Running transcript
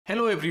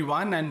Hello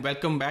everyone and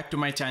welcome back to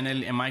my channel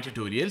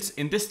MiTutorials.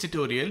 In this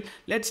tutorial,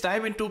 let's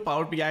dive into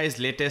Power BI's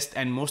latest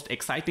and most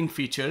exciting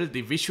feature,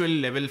 the visual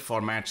level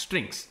format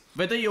strings.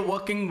 Whether you're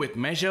working with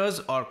measures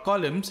or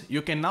columns,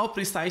 you can now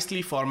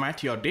precisely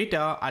format your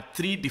data at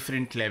 3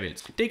 different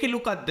levels. Take a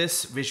look at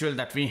this visual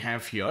that we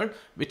have here,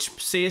 which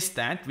says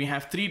that we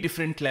have 3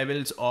 different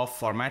levels of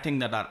formatting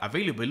that are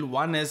available.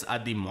 One is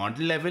at the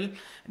model level,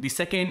 the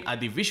second at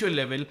the visual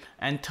level,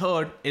 and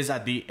third is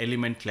at the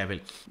element level.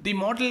 The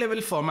model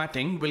level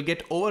formatting will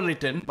get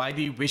overwritten by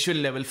the visual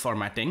level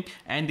formatting,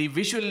 and the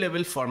visual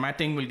level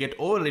formatting will get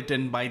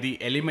overwritten by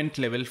the element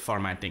level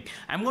formatting.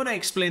 I'm going to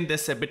explain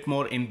this a bit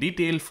more in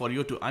detail for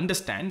you to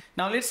understand.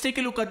 Now let's take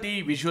a look at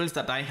the visuals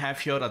that I have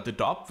here at the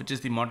top, which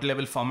is the model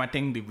level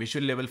formatting, the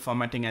visual level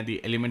formatting, and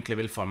the element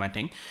level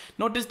formatting.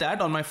 Notice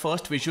that on my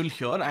first visual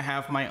here, I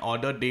have my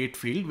order date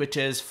field, which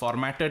is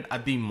formatted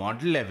at the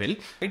model level,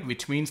 right?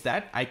 Which means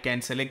that I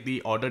can select the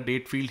order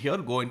date field here,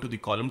 go into the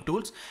column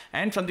tools,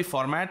 and from the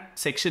format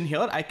section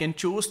here, I can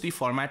choose the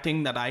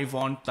formatting that I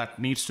want that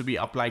needs to be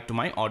applied to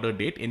my order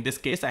date. In this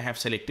case, I have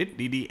selected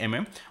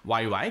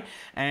DDMMYY,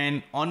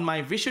 and on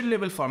my visual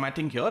level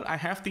formatting here, I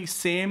have the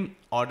same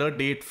order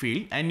date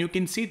field, and you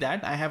can see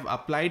that I have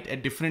applied a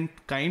different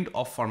kind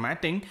of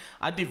formatting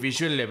at the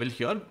visual level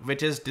here,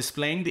 which is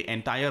displaying the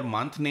entire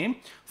month name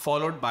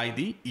followed by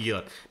the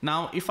year.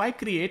 Now if I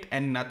create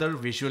another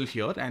visual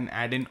here and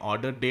add in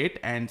order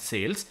date and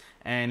sales,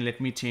 and let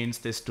me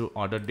change this to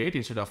order date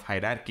instead of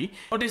hierarchy,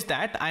 notice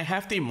that I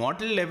have the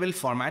model level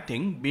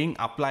formatting being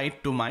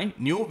applied to my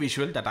new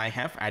visual that I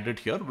have added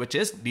here, which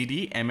is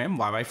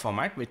DDMMYY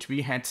format, which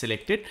we had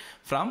selected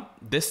from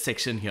this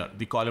section here,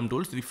 the column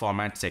tools, the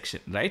format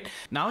section, right?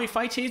 Now if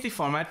I change the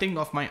formatting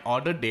of my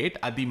order date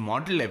at the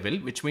model level,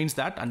 which means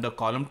that under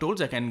column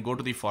tools I can go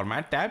to the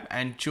format tab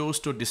and choose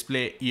to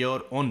display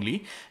year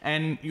only,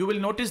 and you will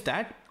notice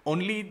that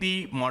only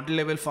the model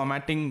level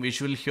formatting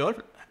visual here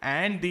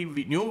and the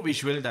new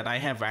visual that I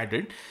have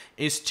added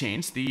is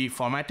changed. The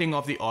formatting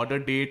of the order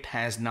date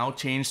has now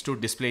changed to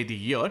display the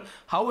year.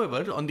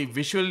 However, on the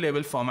visual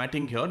level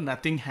formatting here,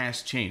 nothing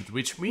has changed,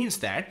 which means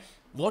that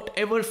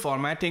whatever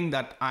formatting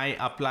that I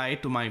apply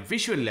to my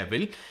visual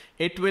level,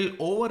 it will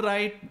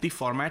override the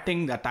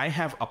formatting that I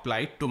have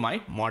applied to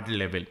my model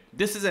level.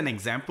 This is an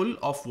example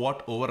of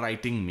what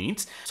overwriting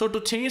means. So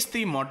to change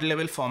the model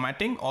level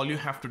formatting, all you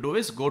have to do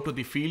is go to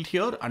the field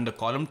here under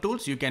column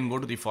tools. You can go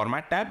to the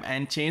format tab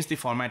and change the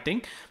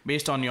formatting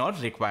based on your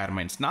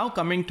requirements. Now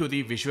coming to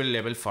the visual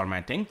level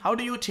formatting, how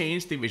do you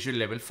change the visual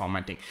level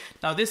formatting?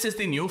 Now this is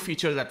the new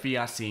feature that we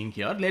are seeing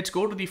here. Let's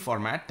go to the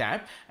format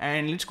tab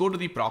and let's go to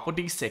the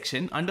properties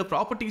section. Under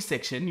properties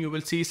section, you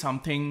will see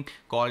something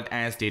called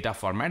as data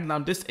format. Now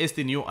this is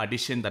the new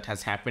addition that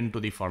has happened to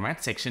the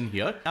format section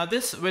here. Now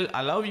this will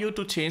allow you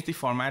to change the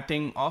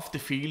formatting of the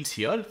fields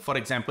here. For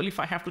example, if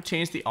I have to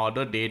change the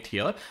order date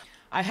here,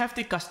 I have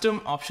the custom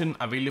option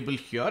available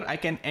here. I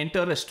can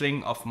enter a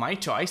string of my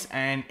choice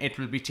and it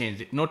will be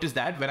changed. Notice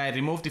that when I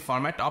remove the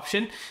format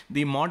option,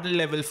 the model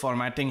level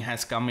formatting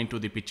has come into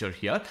the picture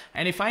here.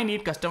 And if I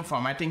need custom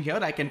formatting here,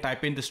 I can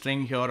type in the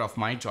string here of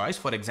my choice.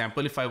 For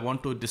example, if I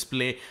want to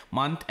display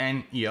month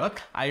and year,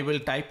 I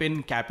will type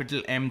in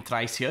capital M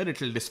thrice here.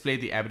 It will display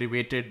the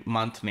abbreviated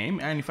month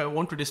name. And if I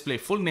want to display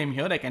full name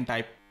here, I can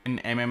type in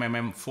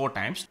MMMM 4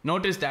 times.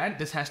 Notice that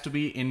this has to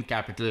be in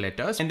capital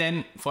letters and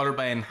then followed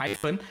by an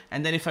hyphen.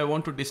 And then if I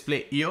want to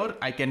display year,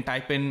 I can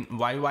type in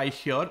YY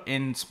here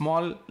in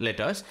small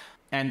letters,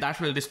 and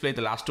that will display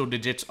the last 2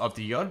 digits of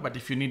the year. But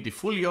if you need the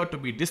full year to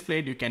be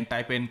displayed, you can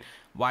type in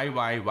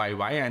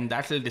YYYY, and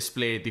that will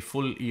display the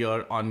full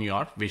year on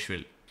your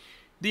visual.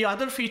 The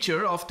other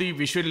feature of the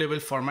visual level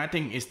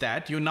formatting is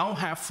that you now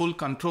have full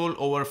control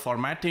over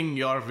formatting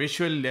your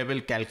visual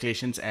level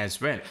calculations as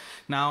well.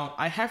 Now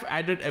I have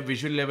added a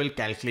visual level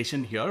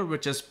calculation here,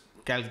 which is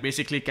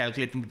basically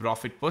calculating the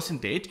profit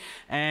percentage,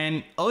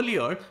 and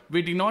earlier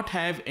we did not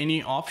have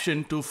any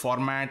option to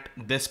format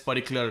this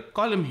particular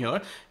column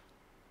here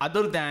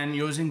other than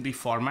using the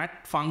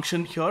format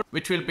function here,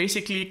 which will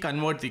basically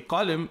convert the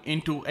column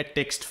into a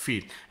text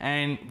field,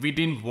 and we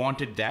didn't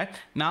want it that.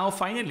 Now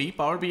finally,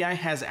 Power BI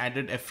has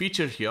added a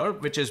feature here,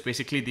 which is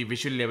basically the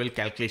visual level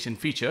calculation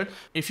feature.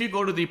 If you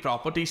go to the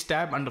properties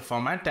tab under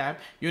format tab,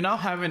 you now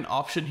have an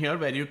option here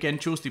where you can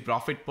choose the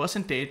profit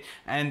percentage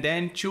and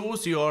then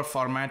choose your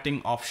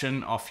formatting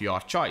option of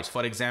your choice.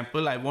 For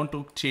example, I want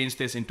to change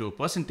this into a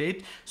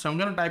percentage, so I'm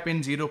going to type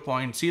in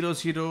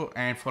 0.00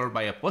 and followed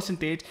by a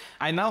percentage.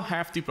 I now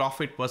have the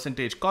profit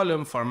percentage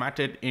column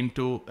formatted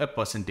into a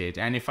percentage,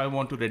 and if I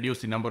want to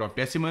reduce the number of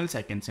decimals,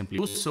 I can simply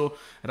do so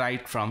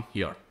right from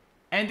here.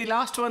 And the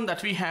last one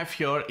that we have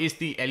here is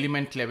the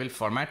element level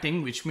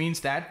formatting, which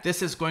means that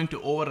this is going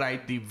to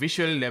override the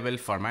visual level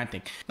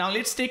formatting. Now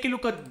let's take a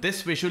look at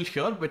this visual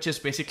here, which is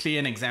basically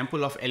an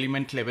example of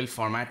element level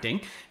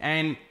formatting.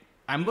 And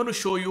I'm going to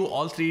show you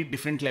all three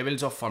different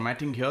levels of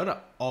formatting here,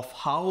 of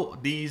how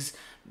these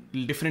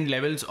different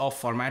levels of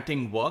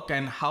formatting work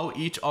and how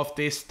each of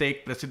these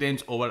take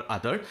precedence over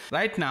other.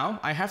 Right now,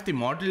 I have the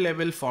model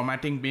level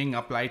formatting being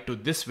applied to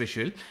this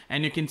visual,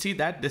 and you can see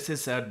that this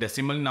is a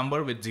decimal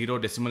number with 0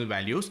 decimal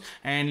values.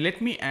 And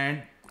let me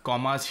add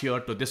commas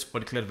here to this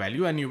particular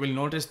value, and you will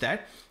notice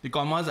that the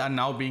commas are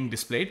now being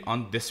displayed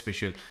on this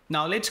visual.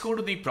 Now let's go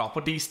to the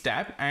properties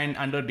tab, and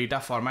under data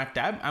format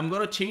tab, I'm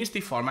going to change the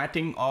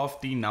formatting of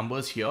the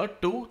numbers here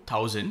to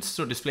thousands,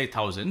 so display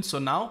thousands. So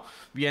now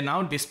we are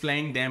now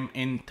displaying them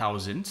in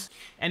thousands,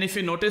 and if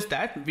you notice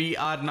that we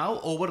are now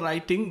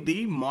overwriting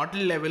the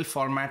model level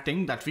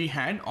formatting that we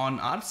had on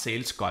our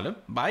sales column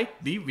by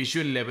the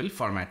visual level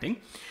formatting.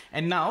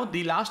 And now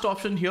the last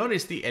option here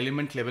is the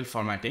element level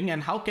formatting.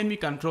 And how can we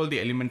control the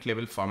element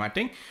level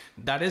formatting?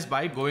 That is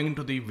by going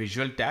into the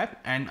visual tab,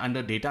 and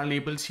under data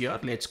labels here,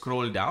 let's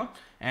scroll down,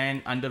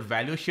 and under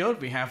value here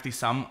we have the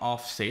sum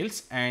of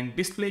sales, and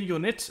display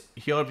units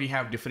here we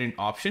have different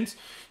options.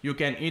 You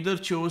can either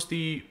choose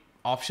the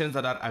options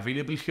that are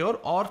available here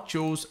or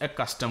choose a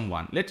custom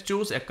one. Let's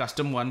choose a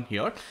custom one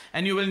here,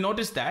 and you will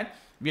notice that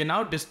we are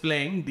now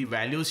displaying the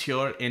values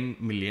here in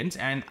millions,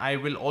 and I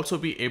will also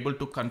be able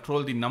to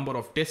control the number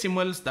of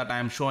decimals that I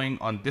am showing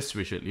on this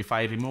visual. If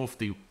I remove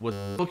the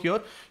zero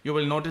here, you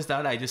will notice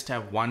that I just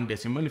have one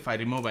decimal. If I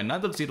remove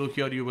another 0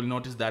 here, you will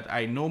notice that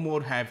I no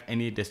more have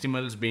any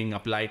decimals being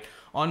applied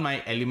on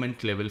my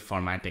element level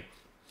formatting.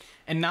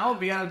 And now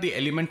we are at the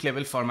element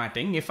level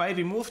formatting. If I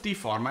remove the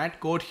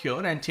format code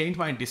here and change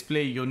my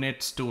display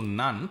units to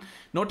none,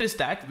 notice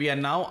that we are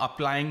now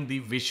applying the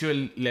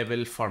visual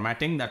level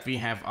formatting that we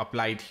have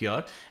applied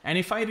here. And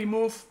if I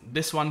remove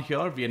this one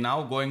here, we are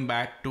now going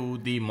back to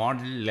the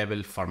model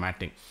level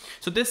formatting.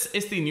 So this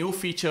is the new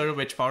feature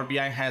which Power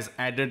BI has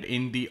added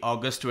in the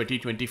August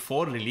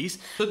 2024 release.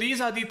 So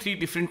these are the three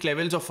different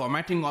levels of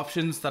formatting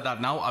options that are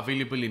now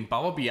available in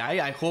Power BI.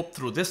 I hope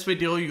through this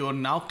video you're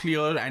now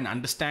clear and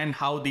understand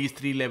how these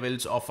three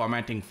levels of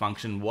formatting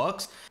function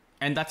works.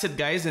 And that's it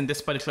guys in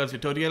this particular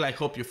tutorial. I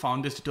hope you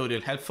found this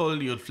tutorial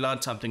helpful. You've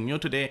learned something new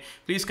today.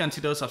 Please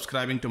consider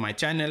subscribing to my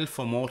channel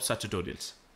for more such tutorials.